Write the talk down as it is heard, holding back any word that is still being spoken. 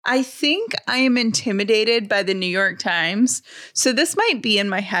I think I am intimidated by the New York Times. So this might be in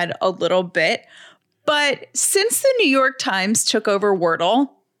my head a little bit. But since the New York Times took over Wordle,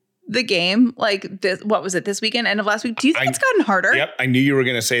 the game, like this, what was it, this weekend, end of last week? Do you think it's gotten harder? Yep. I knew you were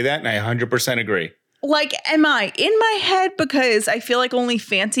going to say that, and I 100% agree. Like, am I in my head? Because I feel like only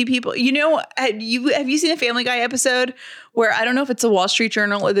fancy people, have you seen a Family Guy episode where I don't know if it's the Wall Street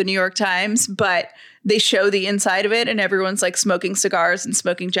Journal or the New York Times, but they show the inside of it and everyone's like smoking cigars and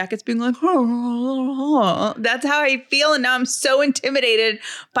smoking jackets being like, oh. That's how I feel. And now I'm so intimidated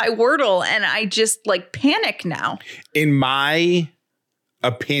by Wordle and I just like panic now. In my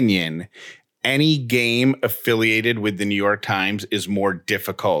opinion, any game affiliated with the New York Times is more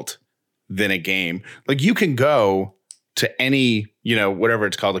difficult than a game. Like you can go to any, whatever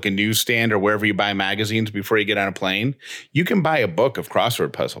it's called, like a newsstand or wherever you buy magazines before you get on a plane. You can buy a book of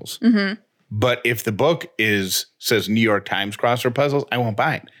crossword puzzles. Mm-hmm. But if the book says New York Times crossword puzzles, I won't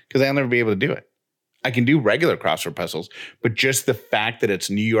buy it because I'll never be able to do it. I can do regular crossword puzzles, but just the fact that it's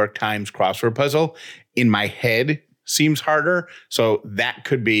New York Times crossword puzzle in my head seems harder. So that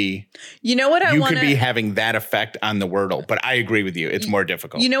could be, you could be having that effect on the Wordle, but I agree with you. It's more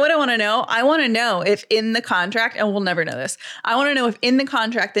difficult. You know what I want to know? I want to know if in the contract, and we'll never know this. I want to know if in the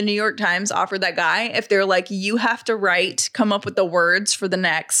contract, the New York Times offered that guy, if they're like, you have to come up with the words for the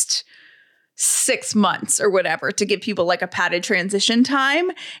next 6 months or whatever to give people like a padded transition time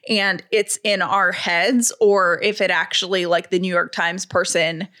and it's in our heads, or if it actually like the New York Times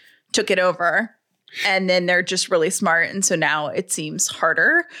person took it over. And then they're just really smart. And so now it seems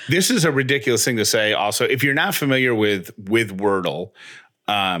harder. This is a ridiculous thing to say. Also, if you're not familiar with Wordle,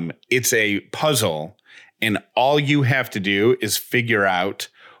 it's a puzzle. And all you have to do is figure out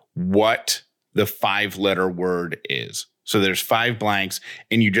what the 5-letter word is. So there's 5 blanks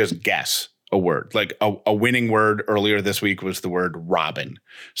and you just guess a word. Like a winning word earlier this week was the word robin.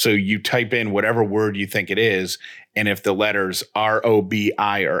 So you type in whatever word you think it is. And if the letters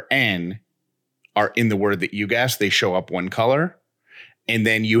R-O-B-I or N are in the word that you guess, they show up one color. And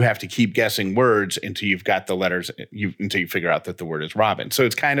then you have to keep guessing words until you've got the letters, until you figure out that the word is robin. So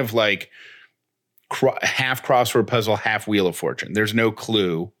it's kind of like half crossword puzzle, half Wheel of Fortune. There's no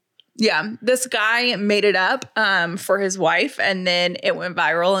clue. Yeah. This guy made it up for his wife and then it went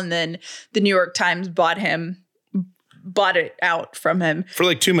viral. And then the New York Times bought it out from him for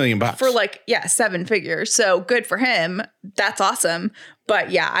like $2 million for like 7 figures. So good for him. That's awesome.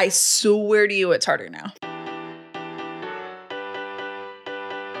 But yeah, I swear to you, it's harder now.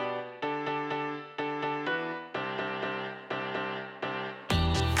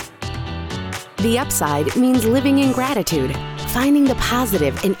 The Upside means living in gratitude, finding the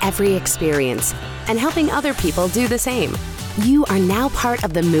positive in every experience, and helping other people do the same. You are now part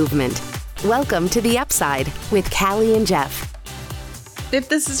of the movement. Welcome to The Upside with Callie and Jeff. If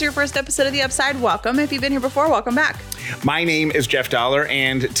this is your first episode of The Upside, welcome. If you've been here before, welcome back. My name is Jeff Dollar,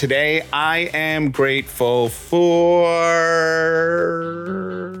 and today I am grateful for...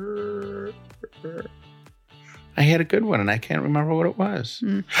 I had a good one, and I can't remember what it was.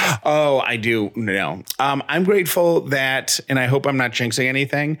 Oh, I do know. I'm grateful that, and I hope I'm not jinxing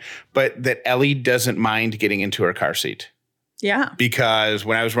anything, but that Ellie doesn't mind getting into her car seat. Yeah. Because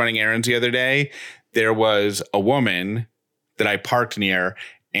when I was running errands the other day, there was a woman that I parked near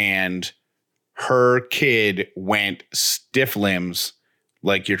and her kid went stiff limbs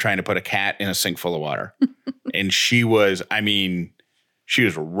like you're trying to put a cat in a sink full of water. And she was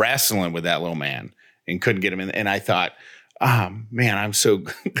wrestling with that little man and couldn't get him in. And I thought, man, I'm so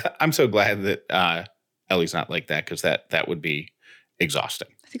glad that Ellie's not like that, because that would be exhausting.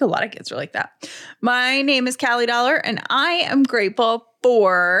 I think a lot of kids are like that. My name is Callie Dollar, and I am grateful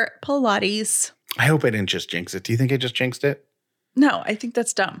for Pilates. I hope I didn't just jinx it. Do you think I just jinxed it? No, I think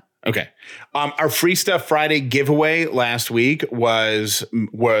that's dumb. Okay. Our Free Stuff Friday giveaway last week was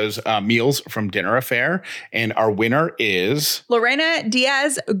meals from Dinner Affair, and our winner is Lorena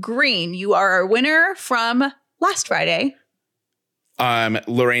Diaz Green. You are our winner from last Friday.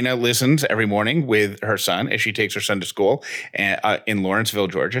 Lorena listens every morning with her son as she takes her son to school in Lawrenceville,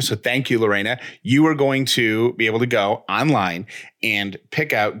 Georgia. So thank you, Lorena. You are going to be able to go online and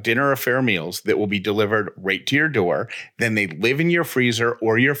pick out Dinner Affair meals that will be delivered right to your door. Then they live in your freezer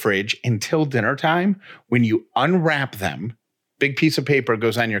or your fridge until dinner time. When you unwrap them, big piece of paper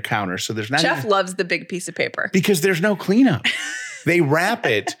goes on your counter. So there's not Jeff loves the big piece of paper because there's no cleanup. They wrap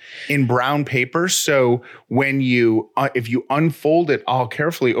it in brown paper. So when if you unfold it all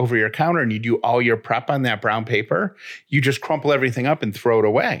carefully over your counter and you do all your prep on that brown paper, you just crumple everything up and throw it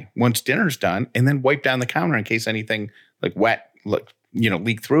away once dinner's done, and then wipe down the counter in case anything like wet,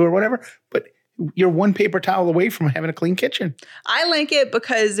 leak through or whatever. But you're one paper towel away from having a clean kitchen. I like it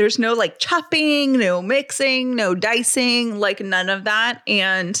because there's no like chopping, no mixing, no dicing, like none of that.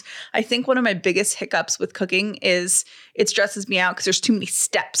 And I think one of my biggest hiccups with cooking is it stresses me out because there's too many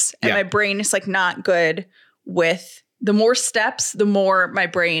steps and my brain is like not good with the more steps, the more my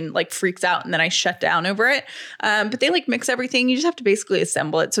brain like freaks out and then I shut down over it. But they like mix everything. You just have to basically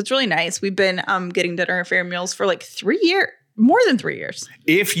assemble it. So it's really nice. We've been getting dinner affair meals for like 3 years. More than 3 years.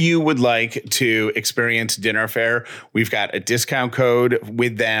 If you would like to experience Dinner Affair, we've got a discount code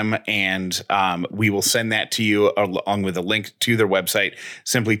with them, and we will send that to you along with a link to their website.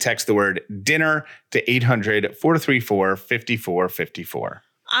 Simply text the word dinner to 800-434-5454.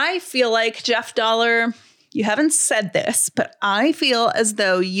 I feel like, Jeff Dollar, you haven't said this, but I feel as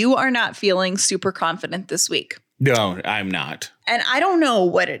though you are not feeling super confident this week. No, I'm not. And I don't know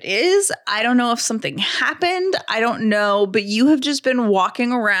what it is. I don't know if something happened. I don't know, but you have just been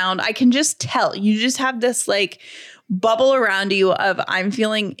walking around. I can just tell. You just have this like bubble around you of I'm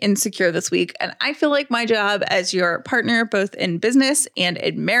feeling insecure this week. And I feel like my job as your partner, both in business and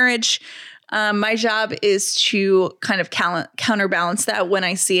in marriage, my job is to kind of counterbalance that when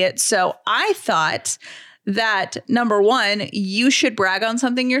I see it. So I thought that number one, you should brag on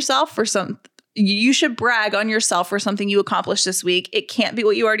something yourself for some. You should brag on yourself for something you accomplished this week. It can't be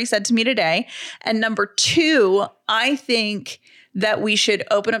what you already said to me today. And number two, I think that we should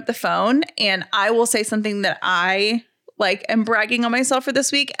open up the phone and I will say something that I like am bragging on myself for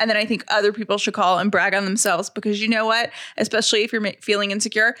this week. And then I think other people should call and brag on themselves because you know what? Especially if you're feeling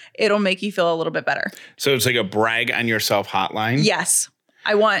insecure, it'll make you feel a little bit better. So it's like a brag on yourself hotline? Yes.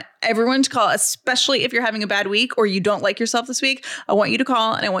 I want everyone to call, especially if you're having a bad week or you don't like yourself this week. I want you to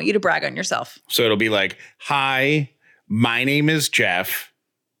call and I want you to brag on yourself. So it'll be like, hi, my name is Jeff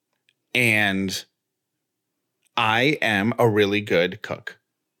and I am a really good cook.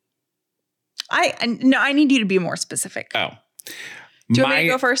 I need you to be more specific. Oh. Do you want me to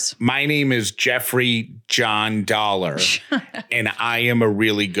go first? My name is Jeffrey John Dollar and I am a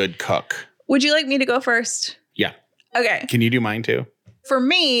really good cook. Would you like me to go first? Yeah. Okay. Can you do mine too? For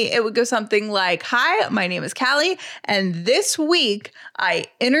me, it would go something like, hi, my name is Callie, and this week I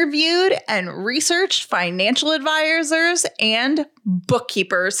interviewed and researched financial advisors and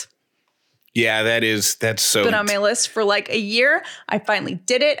bookkeepers. Yeah, that's so. Been on my list for like a year. I finally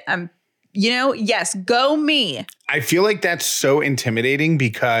did it. Yes, go me. I feel like that's so intimidating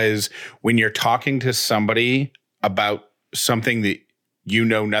because when you're talking to somebody about something that you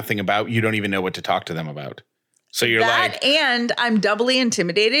know nothing about, you don't even know what to talk to them about. So you're and I'm doubly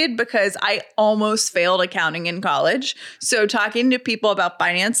intimidated because I almost failed accounting in college. So talking to people about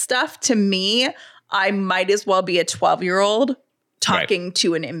finance stuff, to me, I might as well be a 12-year-old talking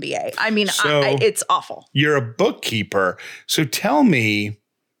to an MBA. I mean, it's awful. You're a bookkeeper. So tell me,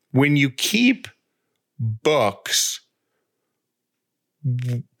 when you keep books,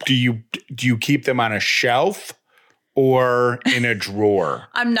 do you keep them on a shelf or in a drawer?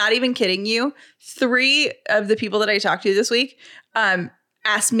 I'm not even kidding you. 3 of the people that I talked to this week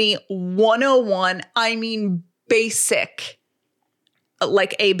asked me 101, I mean basic,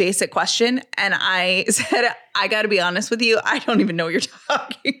 like a basic question. And I said, I got to be honest with you, I don't even know what you're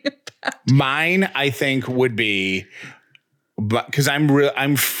talking about. Mine, I think, would be, because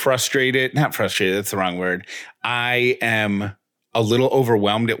I'm frustrated. Not frustrated, that's the wrong word. I am a little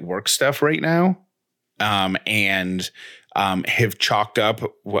overwhelmed at work stuff right now. And have chalked up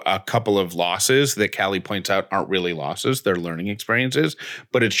a couple of losses that Callie points out aren't really losses. They're learning experiences,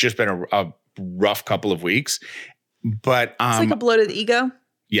 but it's just been a rough couple of weeks. But it's like a blow to the ego.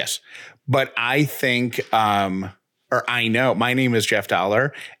 Yes. But I think, or I know my name is Jeff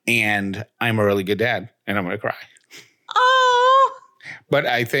Dollar and I'm a really good dad and I'm going to cry. Oh, but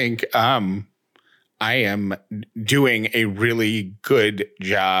I think, I am doing a really good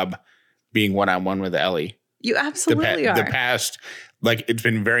job being one-on-one with Ellie. You absolutely are. The past, like, it's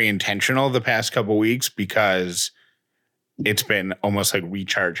been very intentional the past couple weeks because it's been almost like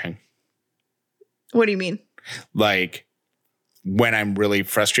recharging. What do you mean? Like, when I'm really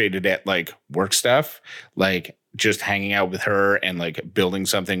frustrated at like work stuff, like just hanging out with her and like building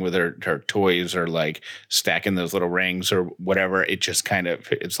something with her toys or like stacking those little rings or whatever, it just kind of,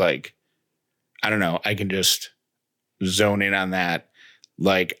 it's like, I don't know, I can just zone in on that.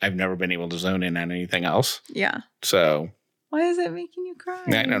 Like I've never been able to zone in on anything else. Yeah. So why is it making you cry?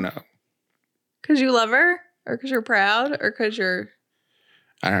 I don't know. Because you love her, or because you're proud, or because you're.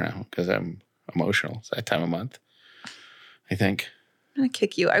 I don't know. Because I'm emotional. It's that time of month, I think. I'm gonna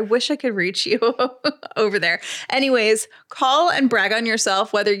kick you. I wish I could reach you over there. Anyways, call and brag on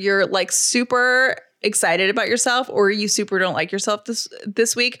yourself, whether you're like super excited about yourself or you super don't like yourself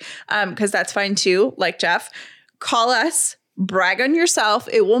this week, because that's fine too, like Jeff, call us, brag on yourself.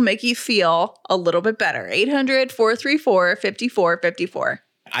 It will make you feel a little bit better. 800-434-5454.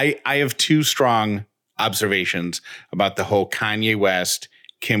 I have two strong observations about the whole Kanye West,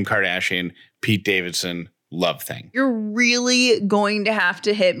 Kim Kardashian, Pete Davidson love thing. You're really going to have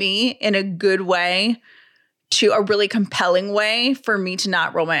to hit me in a good way, to a really compelling way, for me to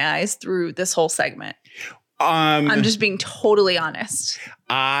not roll my eyes through this whole segment. I'm just being totally honest.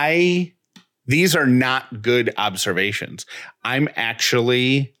 These are not good observations. I'm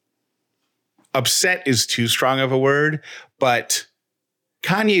actually upset is too strong of a word, but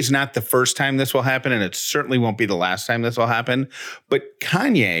Kanye's not the first time this will happen, and it certainly won't be the last time this will happen. But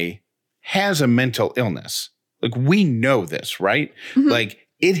Kanye has a mental illness. Like, we know this, right? Mm-hmm. Like,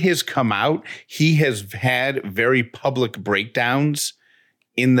 it has come out. He has had very public breakdowns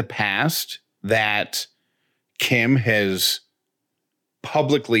in the past that Kim has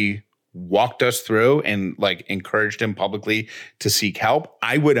publicly walked us through and like encouraged him publicly to seek help.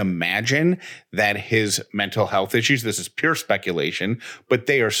 I would imagine that his mental health issues, this is pure speculation, but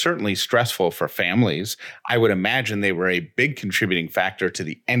they are certainly stressful for families. I would imagine they were a big contributing factor to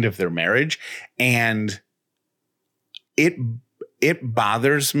the end of their marriage. And it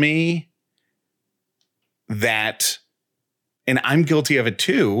bothers me that, and I'm guilty of it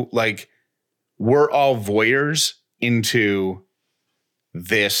too, like, we're all voyeurs into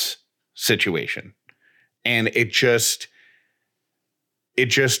this situation. And it just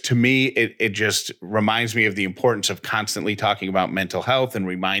to me, it just reminds me of the importance of constantly talking about mental health and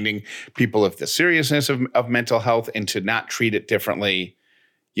reminding people of the seriousness of mental health, and to not treat it differently,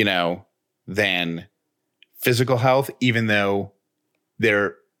 than physical health, even though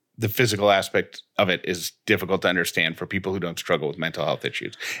the physical aspect of it is difficult to understand for people who don't struggle with mental health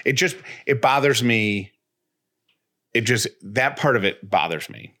issues. It bothers me. That part of it bothers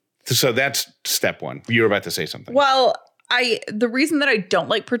me. So that's step one. You were about to say something. Well, the reason that I don't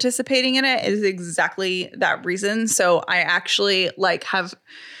like participating in it is exactly that reason. So I actually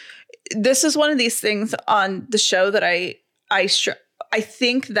this is one of these things on the show that I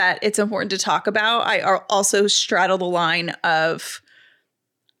think that it's important to talk about. I also straddle the line of,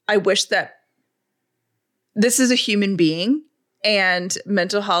 I wish that this is a human being and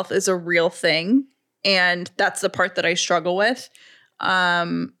mental health is a real thing. And that's the part that I struggle with.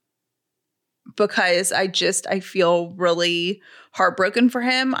 Because I feel really heartbroken for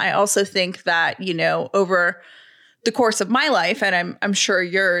him. I also think that, over the course of my life, and I'm sure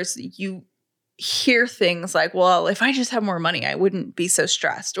yours, you hear things like, well, if I just had more money, I wouldn't be so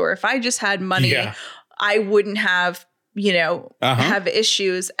stressed. Or if I just had money, I wouldn't have, have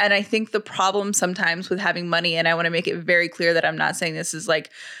issues. And I think the problem sometimes with having money, and I want to make it very clear that I'm not saying this is like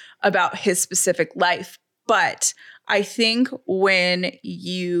about his specific life, but I think when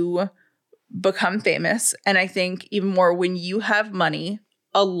you become famous, and I think even more when you have money,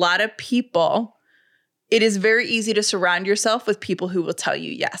 a lot of people, it is very easy to surround yourself with people who will tell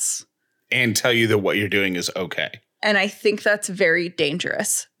you yes. And tell you that what you're doing is okay. And I think that's very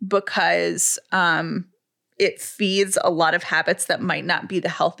dangerous because it feeds a lot of habits that might not be the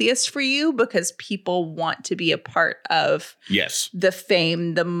healthiest for you, because people want to be a part of the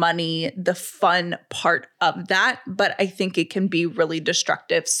fame, the money, the fun part of that. But I think it can be really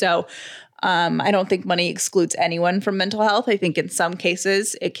destructive. So I don't think money excludes anyone from mental health. I think in some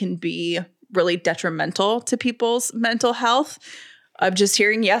cases it can be really detrimental to people's mental health of just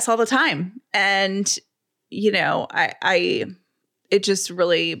hearing yes all the time. And, it just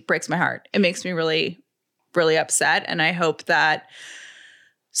really breaks my heart. It makes me really, really upset. And I hope that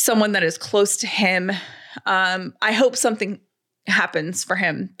someone that is close to him, I hope something happens for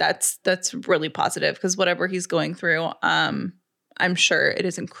him that's really positive, because whatever he's going through, I'm sure it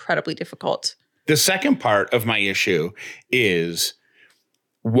is incredibly difficult. The second part of my issue is,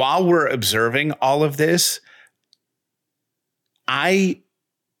 while we're observing all of this, am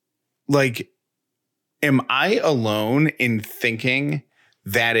I alone in thinking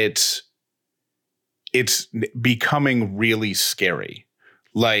that it's becoming really scary?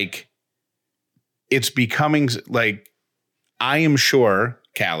 Like, it's becoming like, I am sure,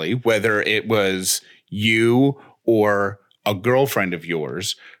 Callie, whether it was you or a girlfriend of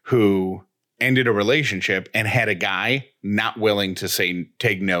yours who ended a relationship and had a guy not willing to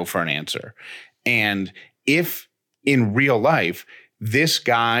take no for an answer. And if in real life, this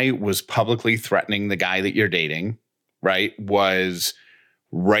guy was publicly threatening the guy that you're dating, right? Was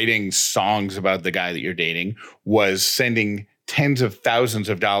writing songs about the guy that you're dating, was sending tens of thousands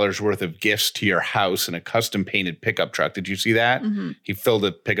of dollars worth of gifts to your house in a custom painted pickup truck. Did you see that? Mm-hmm. He filled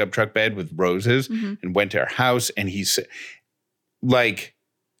a pickup truck bed with roses and went to her house. And he's like,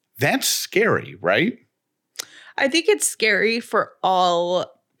 that's scary, right? I think it's scary for all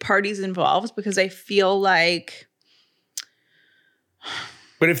parties involved because I feel like.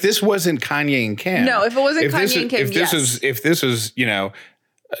 But if this wasn't Kanye and Kim. No, if it wasn't Kanye and Kim, if this was,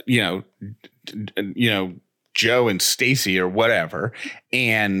 Joe and Stacey or whatever,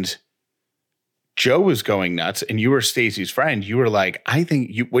 and Joe was going nuts and you were Stacey's friend, you were like,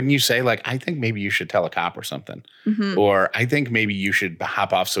 wouldn't you say like, I think maybe you should tell a cop or something, or I think maybe you should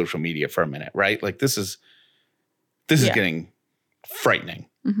hop off social media for a minute, right? Like this is getting frightening.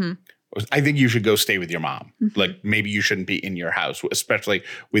 Mm-hmm. I think you should go stay with your mom. Like maybe you shouldn't be in your house, especially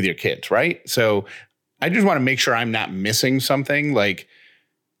with your kids, right? So I just want to make sure I'm not missing something like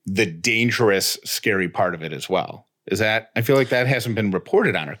the dangerous, scary part of it as well. I feel like that hasn't been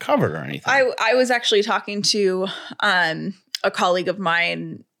reported on or covered or anything. I was actually talking to a colleague of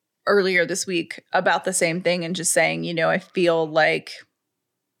mine earlier this week about the same thing and just saying, I feel like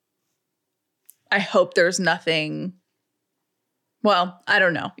I hope there's nothing. Well, I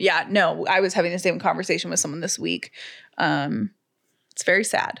don't know. Yeah, no, I was having the same conversation with someone this week. It's very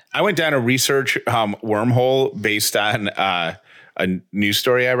sad. I went down a research wormhole based on a news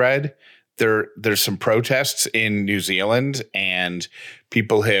story I read. There's some protests in New Zealand and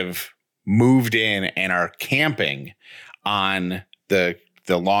people have moved in and are camping on the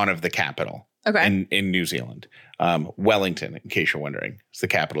lawn of the capital in New Zealand. Wellington, in case you're wondering, is the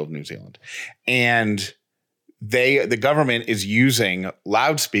capital of New Zealand. And the government is using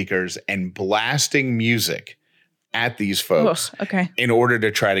loudspeakers and blasting music at these folks in order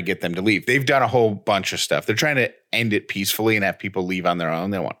to try to get them to leave. They've done a whole bunch of stuff. They're trying to end it peacefully and have people leave on their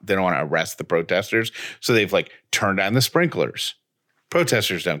own. They don't want to arrest the protesters. So they've like turned on the sprinklers.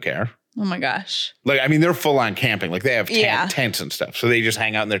 Protesters don't care. Oh my gosh. Like, I mean, they're full on camping. Like they have tents and stuff. So they just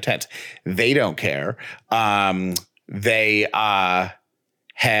hang out in their tents. They don't care. They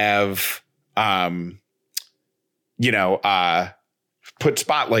have, put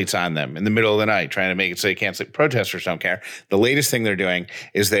spotlights on them in the middle of the night, trying to make it so they can't sleep. Protesters don't care. The latest thing they're doing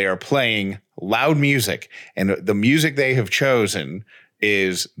is they are playing loud music, and the music they have chosen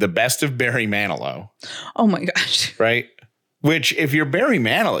is the best of Barry Manilow. Oh my gosh. Right? Which, if you're Barry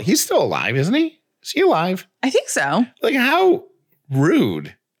Manilow, he's still alive, isn't he? Is he alive? I think so. Like, how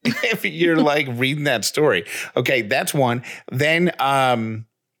rude if you're like reading that story. Okay, that's one. Then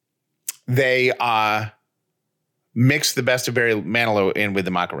they mix the best of Barry Manilow in with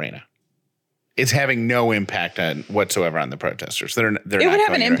the Macarena. It's having no impact whatsoever on the protesters. It would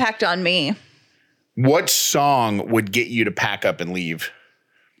have an impact on me. What song would get you to pack up and leave?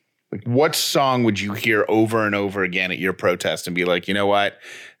 Like, what song would you hear over and over again at your protest and be like, you know what?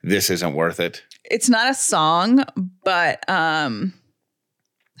 This isn't worth it. It's not a song, but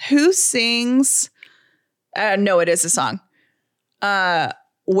who sings? No, it is a song.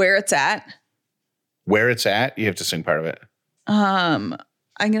 Where It's At. Where It's At? You have to sing part of it. I'm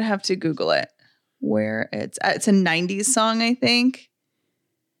going to have to Google it. Where It's At. It's a 90s song, I think.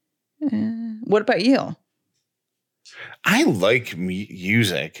 What about you? I like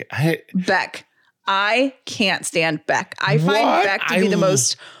music. Beck. I can't stand Beck. I find Beck to be the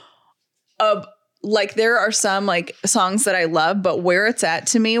most like there are some like songs that I love, but Where It's At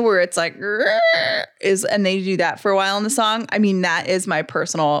to me, where it's like and they do that for a while in the song. I mean, that is my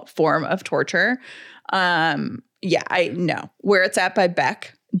personal form of torture. I know Where It's At by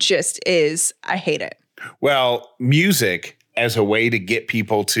Beck just is. I hate it. Well, music as a way to get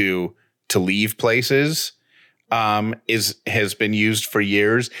people to leave places has been used for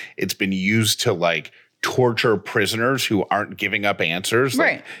years. It's been used to like torture prisoners who aren't giving up answers. Like,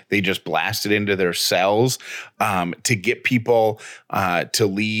 right. They just blast it into their cells to get people to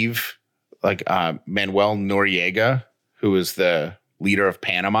leave. Like Manuel Noriega, who is the leader of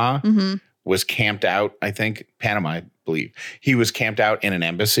Panama, was camped out, I think, Panama, I believe. He was camped out in an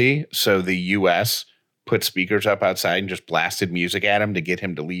embassy. So the U.S. put speakers up outside and just blasted music at him to get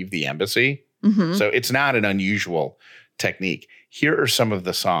him to leave the embassy. So it's not an unusual technique. Here are some of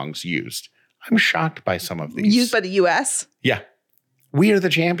the songs used. I'm shocked by some of these. Used by the U.S.? Yeah. We Are the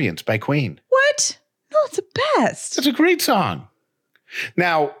Champions by Queen. What? No, it's the best. It's a great song.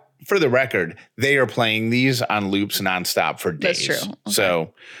 Now, for the record, they are playing these on loops nonstop for days. That's true. Okay.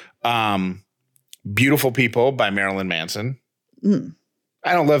 So, Beautiful People by Marilyn Manson.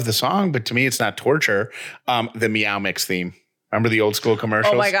 I don't love the song, but to me, it's not torture. The Meow Mix theme. Remember the old school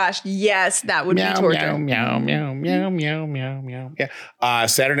commercials? Oh my gosh. Yes, that would meow, be torture. Meow, meow, meow, meow, meow, meow, meow. Yeah.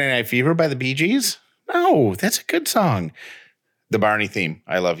 Saturday Night Fever by the Bee Gees. No, that's a good song. The Barney theme.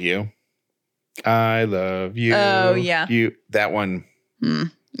 I love you. I love you. Oh, yeah. You. That one.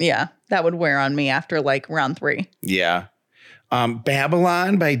 Yeah. That would wear on me after like round 3. Yeah.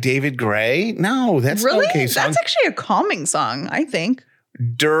 Babylon by David Gray. No, that's really? an okay song. That's actually a calming song, I think.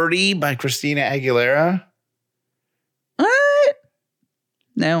 Dirty by Christina Aguilera. What?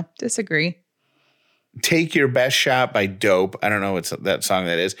 No, disagree. Take Your Best Shot by Dope. I don't know what that song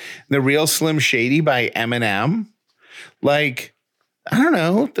that is. The Real Slim Shady by Eminem. Like, I don't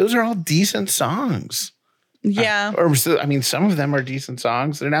know. Those are all decent songs. Yeah. I mean, some of them are decent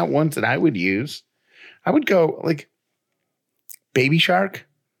songs. They're not ones that I would use. I would go like Baby Shark.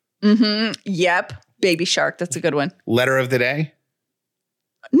 Mm-hmm. Yep. Baby Shark. That's a good one. Letter of the Day.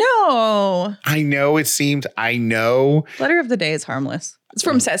 No. I know. Letter of the Day is harmless. It's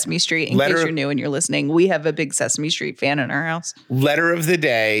from Sesame Street. In case you're new and you're listening, we have a big Sesame Street fan in our house. Letter of the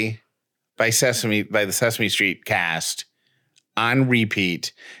Day by the Sesame Street cast on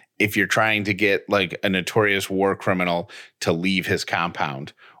repeat. If you're trying to get like a notorious war criminal to leave his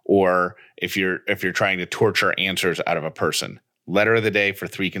compound, or if you're trying to torture answers out of a person. Letter of the Day for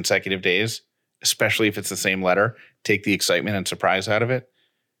 3 consecutive days, especially if it's the same letter. Take the excitement and surprise out of it.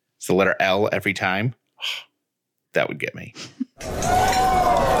 It's the letter L every time. That would get me.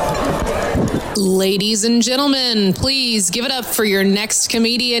 Ladies and gentlemen, please give it up for your next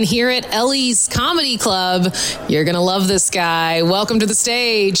comedian here at Ellie's Comedy Club. You're going to love this guy. Welcome to the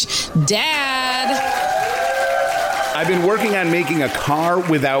stage, Dad. I've been working on making a car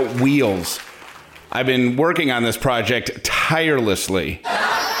without wheels. I've been working on this project tirelessly.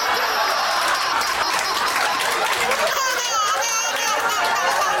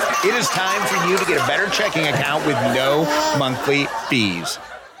 It is time for you to get a better checking account with no monthly fees.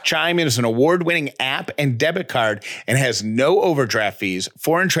 Chime is an award-winning app and debit card and has no overdraft fees,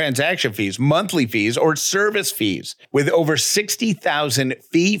 foreign transaction fees, monthly fees, or service fees. With over 60,000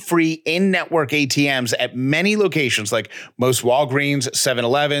 fee-free in-network ATMs at many locations like most Walgreens,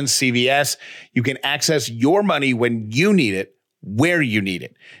 7-Eleven, CVS, you can access your money when you need it, where you need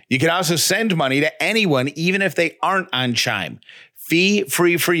it. You can also send money to anyone, even if they aren't on Chime.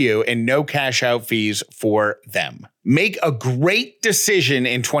 Fee-free for you and no cash-out fees for them. Make a great decision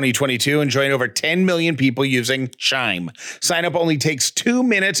in 2022 and join over 10 million people using Chime. Sign up only takes 2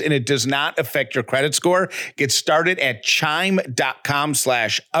 minutes and it does not affect your credit score. Get started at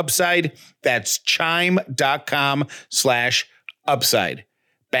chime.com/upside. That's chime.com/upside.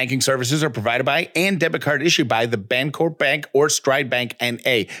 Banking services are provided by and debit card issued by the Bancorp Bank or Stride Bank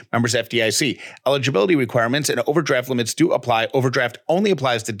N.A. Members FDIC. Eligibility requirements and overdraft limits do apply. Overdraft only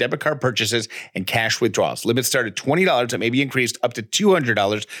applies to debit card purchases and cash withdrawals. Limits start at $20 that may be increased up to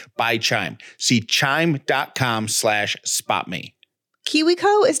 $200 by Chime. See chime.com/spotme.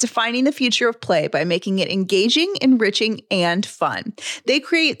 KiwiCo is defining the future of play by making it engaging, enriching, and fun. They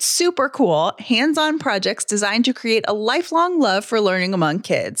create super cool, hands-on projects designed to create a lifelong love for learning among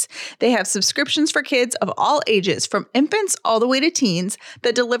kids. They have subscriptions for kids of all ages, from infants all the way to teens,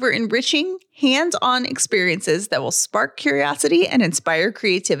 that deliver enriching, hands-on experiences that will spark curiosity and inspire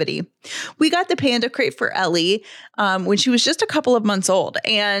creativity. We got the Panda Crate for Ellie when she was just a couple of months old,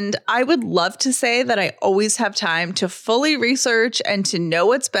 and I would love to say that I always have time to fully research and to know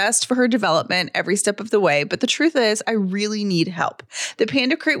what's best for her development every step of the way, but the truth is I really need help. The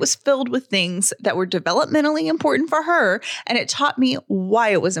Panda Crate was filled with things that were developmentally important for her, and it taught me why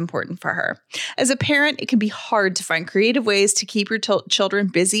it was important for her. As a parent, it can be hard to find creative ways to keep your children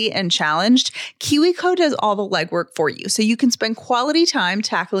busy and challenged. KiwiCo does all the legwork for you, so you can spend quality time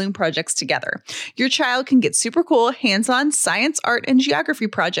tackling projects together. Your child can get super cool, hands-on science, art, and geography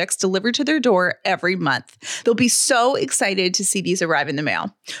projects delivered to their door every month. They'll be so excited to see these arrive in the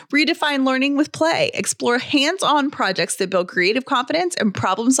mail. Redefine learning with play. Explore hands-on projects that build creative confidence and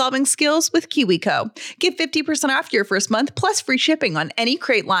problem-solving skills with KiwiCo. Get 50% off your first month plus free shipping on any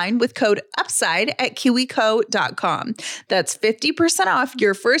crate line with code UPSIDE at kiwico.com. That's 50% off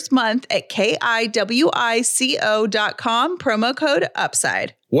your first month at KIWICO.com, promo code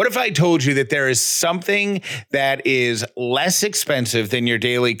UPSIDE. What if I told you that there is something that is less expensive than your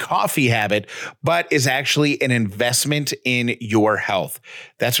daily coffee habit, but is actually an investment in your health?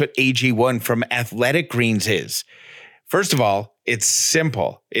 That's what AG1 from Athletic Greens is. First of all, it's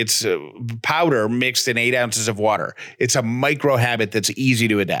simple. It's powder mixed in 8 ounces of water. It's a micro habit that's easy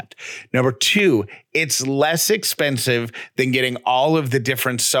to adapt. Number 2, it's less expensive than getting all of the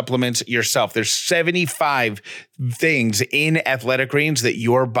different supplements yourself. There's 75 things in Athletic Greens that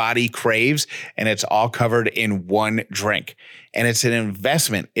your body craves, and it's all covered in one drink. And it's an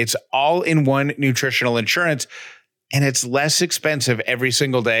investment. It's all in one nutritional insurance. And it's less expensive every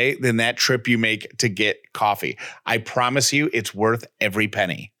single day than that trip you make to get coffee. I promise you, it's worth every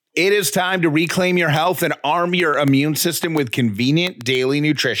penny. It is time to reclaim your health and arm your immune system with convenient daily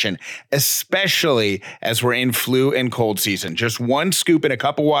nutrition, especially as we're in flu and cold season. Just one scoop in a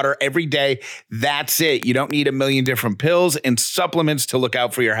cup of water every day. That's it. You don't need a million different pills and supplements to look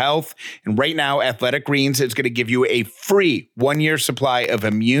out for your health. And right now, Athletic Greens is going to give you a free 1-year supply of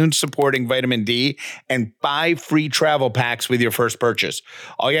immune-supporting vitamin D and 5 free travel packs with your first purchase.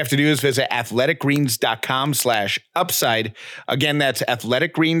 All you have to do is visit athleticgreens.com/upside. Again, that's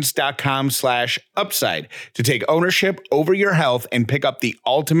athleticgreens.com/upside to take ownership over your health and pick up the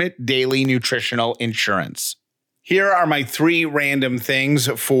ultimate daily nutritional insurance. Here are my 3 random things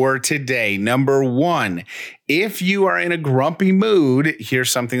for today. Number 1, if you are in a grumpy mood,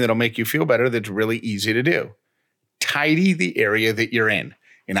 here's something that'll make you feel better that's really easy to do. Tidy the area that you're in.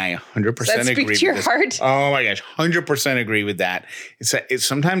 And I 100% agree with your this. heart? Oh my gosh, 100% agree with that. It's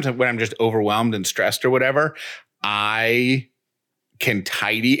sometimes when I'm just overwhelmed and stressed or whatever, I can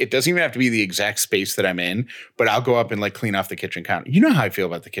tidy. It doesn't even have to be the exact space that I'm in, but I'll go up and like clean off the kitchen counter. You know how I feel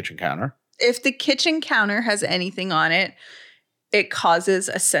about the kitchen counter. If the kitchen counter has anything on it, it causes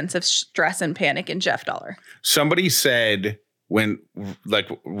a sense of stress and panic in Jeff Dollar. Somebody said when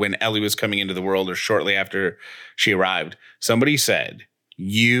Ellie was coming into the world or shortly after she arrived, somebody said,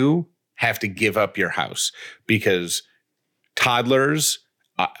 you have to give up your house because toddlers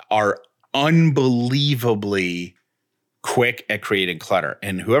are unbelievably quick at creating clutter.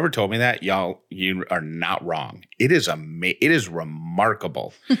 And whoever told me that, y'all, you are not wrong. It is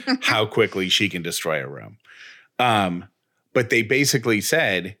remarkable how quickly she can destroy a room. But they basically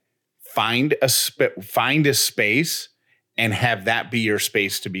said, find a space and have that be your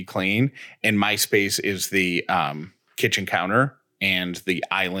space to be clean. And my space is the kitchen counter and the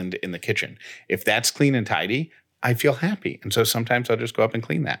island in the kitchen. If that's clean and tidy, I feel happy. And so sometimes I'll just go up and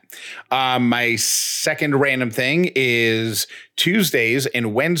clean that. My second random thing is Tuesdays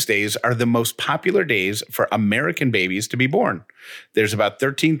and Wednesdays are the most popular days for American babies to be born. There's about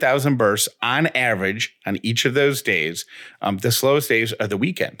 13,000 births on average on each of those days. The slowest days are the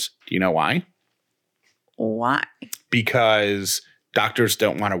weekends. Do you know why? Why? Because doctors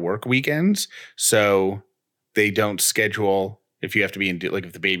don't want to work weekends. So they don't schedule. If you have to be like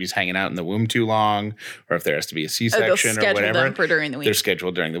if the baby's hanging out in the womb too long, or if there has to be a C-section or whatever, them for during the week. They're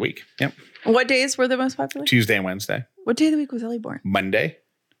scheduled during the week. Yep. What days were the most popular? Tuesday and Wednesday. What day of the week was Ellie born? Monday.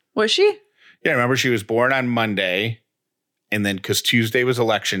 Was she? Yeah, remember she was born on Monday, and then because Tuesday was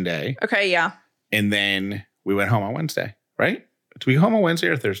election day. Okay, yeah. And then we went home on Wednesday, right? Did we go home on Wednesday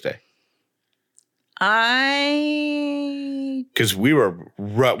or Thursday? Because we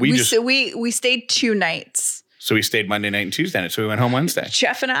stayed 2 nights. So we stayed Monday night and Tuesday night. So we went home Wednesday.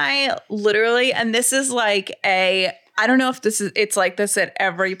 Jeff and I literally, and this is like I don't know if it's like this at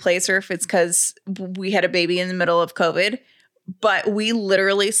every place or if it's because we had a baby in the middle of COVID, but we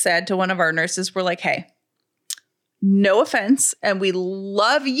literally said to one of our nurses, we're like, hey, no offense. And we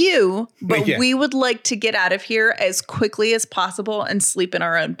love you, but yeah, we would like to get out of here as quickly as possible and sleep in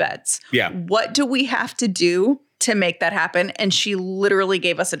our own beds. Yeah. What do we have to do to make that happen? And she literally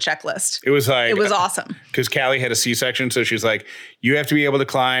gave us a checklist. It was awesome. Because Callie had a C-section. So she's like, you have to be able to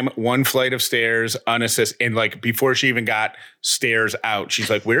climb 1 flight of stairs unassisted. And like before she even got stairs out, she's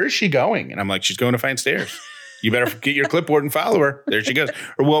like, where is she going? And I'm like, she's going to find stairs. You better get your clipboard and follow her. There she goes.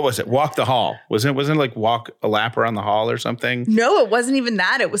 Or what was it? Walk the hall. Wasn't it like walk a lap around the hall or something? No, it wasn't even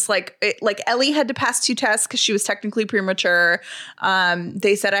that. It was like Ellie had to pass 2 tests because she was technically premature.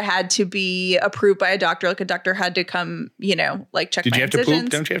 They said I had to be approved by a doctor. Like a doctor had to come, check my incisions. Did you have to poop?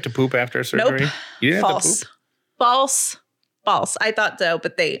 Don't you have to poop after a surgery? Nope. You didn't False. have to poop? False. I thought so,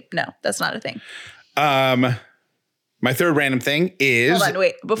 but no, that's not a thing. My third random thing is... Hold on,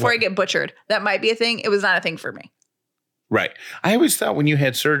 wait. Before I get butchered, that might be a thing. It was not a thing for me. Right. I always thought when you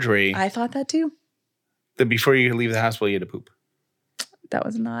had surgery... I thought that too. That before you leave the hospital, you had to poop. That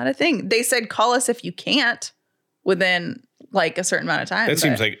was not a thing. They said, call us if you can't within like a certain amount of time. That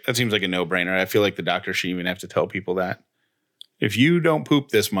seems like a no-brainer. I feel like the doctor should even have to tell people that. If you don't poop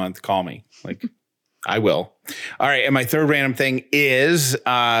this month, call me. Like... I will. All right. And my third random thing is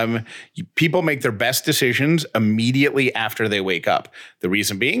people make their best decisions immediately after they wake up. The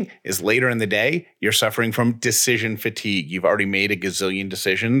reason being is later in the day, you're suffering from decision fatigue. You've already made a gazillion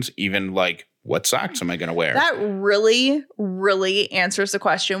decisions, even like, what socks am I going to wear? That really, really answers the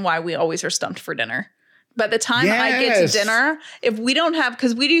question why we always are stumped for dinner. By the time I get to dinner, if we don't have,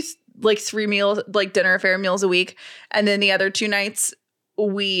 because we do like 3 meals, like dinner affair meals a week, and then the other 2 nights,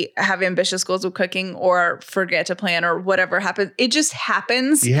 we have ambitious goals with cooking or forget to plan or whatever happens. It just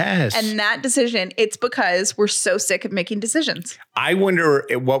happens. Yes. And that decision, it's because we're so sick of making decisions. I wonder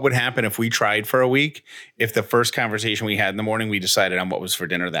what would happen if we tried for a week, if the first conversation we had in the morning, we decided on what was for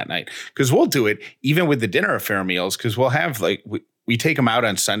dinner that night. Because we'll do it even with the dinner affair meals, because we'll have like, we take them out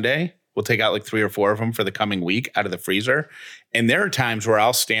on Sunday. We'll take out like 3 or 4 of them for the coming week out of the freezer. And there are times where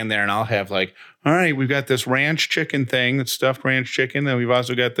I'll stand there and I'll have like, all right, we've got this ranch chicken thing, that's stuffed ranch chicken. And we've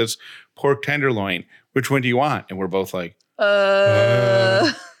also got this pork tenderloin. Which one do you want? And we're both like,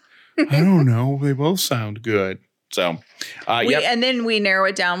 I don't know. They both sound good. So, and then we narrow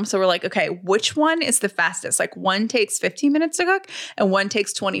it down. So we're like, okay, which one is the fastest? Like one takes 15 minutes to cook and one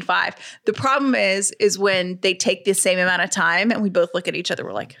takes 25. The problem is when they take the same amount of time and we both look at each other.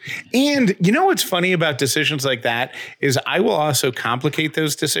 We're like, and you know, what's funny about decisions like that is I will also complicate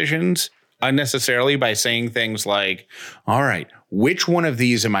those decisions unnecessarily by saying things like, all right, which one of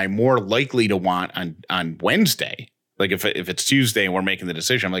these am I more likely to want on Wednesday? Like if it's Tuesday and we're making the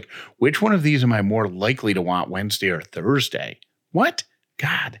decision, I'm like, which one of these am I more likely to want Wednesday or Thursday? What?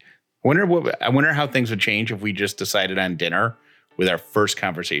 God, I wonder how things would change if we just decided on dinner with our first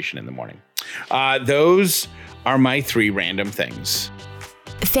conversation in the morning. Those are my 3 random things.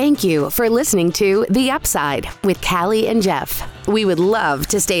 Thank you for listening to The Upside with Callie and Jeff. We would love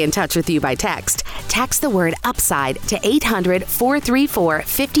to stay in touch with you by text. Text the word UPSIDE to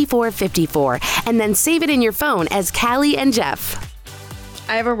 800-434-5454 and then save it in your phone as Callie and Jeff.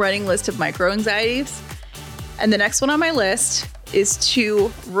 I have a running list of micro anxieties. And the next one on my list is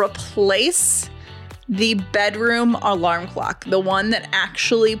to replace the bedroom alarm clock, the one that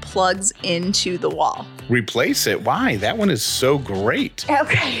actually plugs into the wall. Replace it? Why? That one is so great.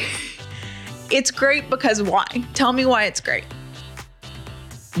 Okay. It's great because why? Tell me why it's great.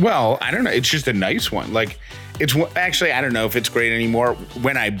 Well, I don't know. It's just a nice one. Like, it's actually, I don't know if it's great anymore.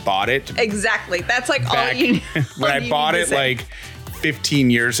 When I bought it. Exactly. That's like all you need. When I bought it like 15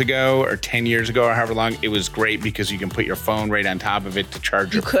 years ago or 10 years ago or however long, it was great because you can put your phone right on top of it to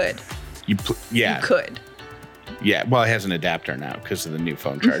charge your phone. You could. Yeah. Well, it has an adapter now because of the new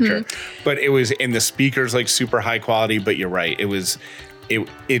phone charger. But it was in the speakers, like super high quality. But you're right. It's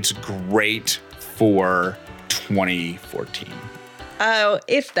great for 2014. Oh,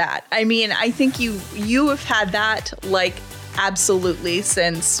 if that. I mean, I think you have had that like absolutely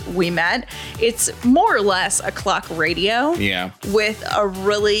since we met. It's more or less a clock radio. Yeah. With a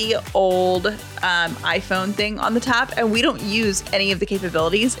really old iPhone thing on the top. And we don't use any of the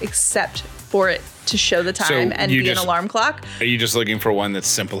capabilities except for it to show the time and be an alarm clock. Are you just looking for one that's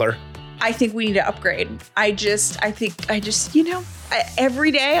simpler? I think we need to upgrade. I think, you know,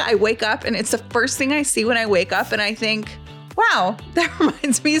 every day I wake up and it's the first thing I see when I wake up and I think, wow, that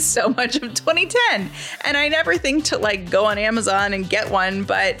reminds me so much of 2010. And I never think to like go on Amazon and get one.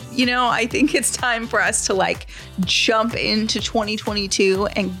 But, you know, I think it's time for us to like jump into 2022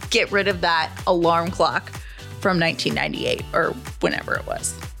 and get rid of that alarm clock from 1998 or whenever it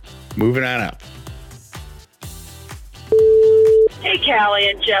was. Moving on up. Hey, Callie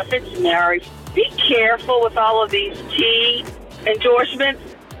and Jeff, it's Mary. Be careful with all of these tea endorsements.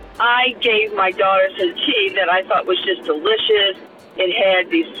 I gave my daughter some tea that I thought was just delicious. It had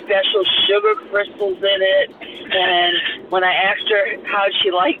these special sugar crystals in it. And when I asked her how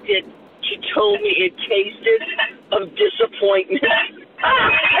she liked it, she told me it tasted of disappointment.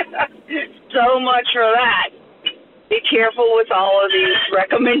 So much for that. Be careful with all of these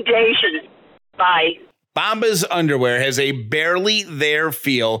recommendations. Bye. Bombas underwear has a barely there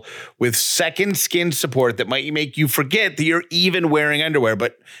feel with second skin support that might make you forget that you're even wearing underwear,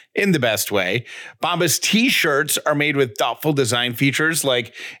 but in the best way. Bombas t-shirts are made with thoughtful design features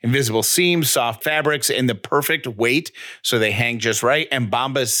like invisible seams, soft fabrics, and the perfect weight, so they hang just right. And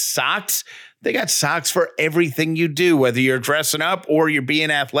Bombas socks, they got socks for everything you do, whether you're dressing up or you're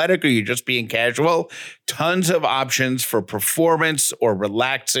being athletic or you're just being casual. Tons of options for performance or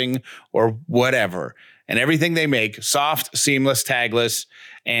relaxing or whatever. And everything they make, soft, seamless, tagless,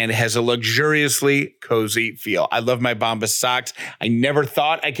 and has a luxuriously cozy feel. I love my Bombas socks. I never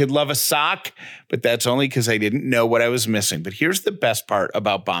thought I could love a sock, but that's only because I didn't know what I was missing. But here's the best part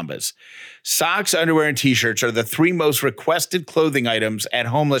about Bombas. Socks, underwear, and t-shirts are the 3 most requested clothing items at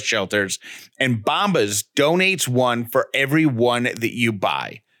homeless shelters, and Bombas donates one for every one that you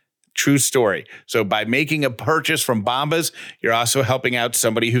buy. True story. So by making a purchase from Bombas, you're also helping out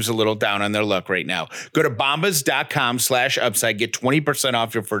somebody who's a little down on their luck right now. Go to bombas.com/upside. Get 20%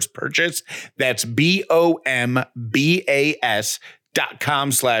 off your first purchase. That's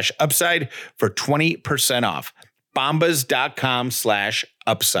BOMBAS.com/upside for 20% off.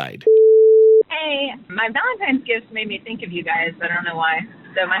 Bombas.com/upside. Hey, Hey, my Valentine's gift made me think of you guys. I don't know why.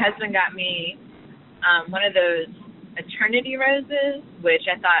 So my husband got me one of those eternity roses, which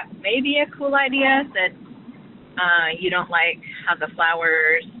I thought may be a cool idea, that you don't like how the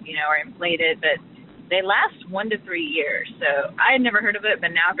flowers, are inflated, but they last 1 to 3 years. So I had never heard of it, but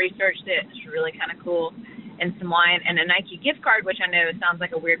now I've researched it. It's really kind of cool. And some wine and a Nike gift card, which I know sounds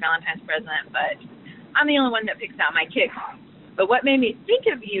like a weird Valentine's present, but I'm the only one that picks out my kicks. But what made me think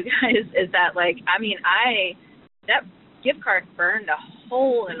of you guys is that, that gift card burned a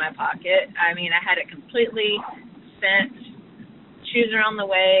hole in my pocket. I mean, I had it completely spent, shoes are on the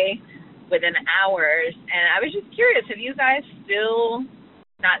way within hours. And I was just curious, have you guys still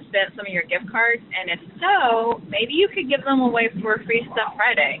not spent some of your gift cards? And if so, maybe you could give them away for Free Stuff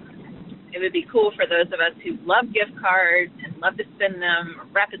Friday. It would be cool for those of us who love gift cards and love to spend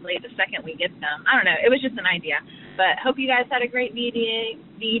them rapidly the second we get them. I don't know. It was just an idea. But hope you guys had a great day.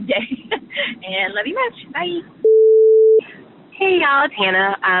 And love you much. Bye. Hey, y'all. It's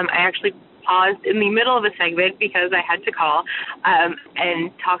Hannah. I actually paused in the middle of a segment because I had to call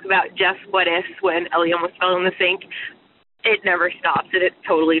and talk about Jeff's what ifs when Ellie almost fell in the sink. It never stops, and it's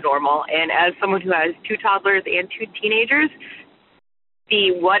totally normal. And as someone who has 2 toddlers and 2 teenagers,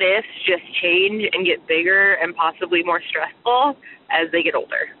 the what ifs just change and get bigger and possibly more stressful as they get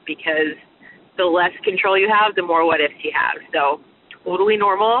older, because the less control you have, the more what ifs you have. So totally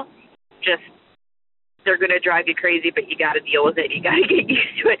normal. Just they're going to drive you crazy, but you got to deal with it. You got to get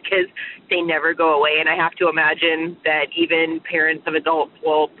used to it because they never go away. And I have to imagine that even parents of adults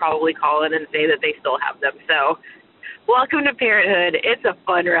will probably call in and say that they still have them. So welcome to parenthood. It's a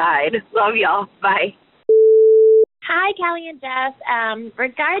fun ride. Love y'all. Bye. Hi, Callie and Jeff.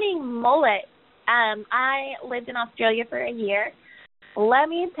 Regarding mullets, I lived in Australia for a year. Let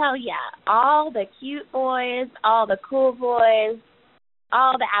me tell ya, all the cute boys, all the cool boys,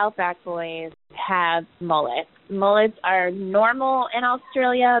 all the outback boys have mullets. Mullets are normal in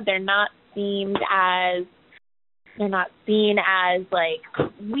Australia. They're not seen as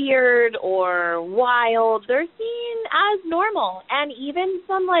weird or wild. They're seen as normal. And even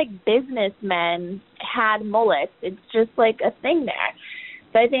some businessmen had mullets. It's just a thing there.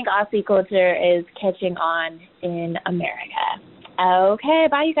 So I think Aussie culture is catching on in America. Okay,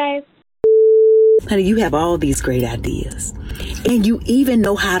 bye you guys. Honey, you have all these great ideas. And you even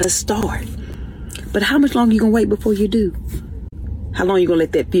know how to start. But how much longer are you going to wait before you do? How long are you going to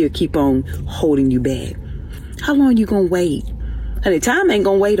let that fear keep on holding you back? How long are you going to wait? Honey, time ain't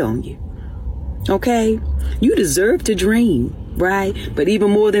going to wait on you. Okay? You deserve to dream, right? But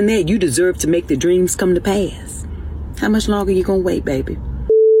even more than that, you deserve to make the dreams come to pass. How much longer are you going to wait, baby?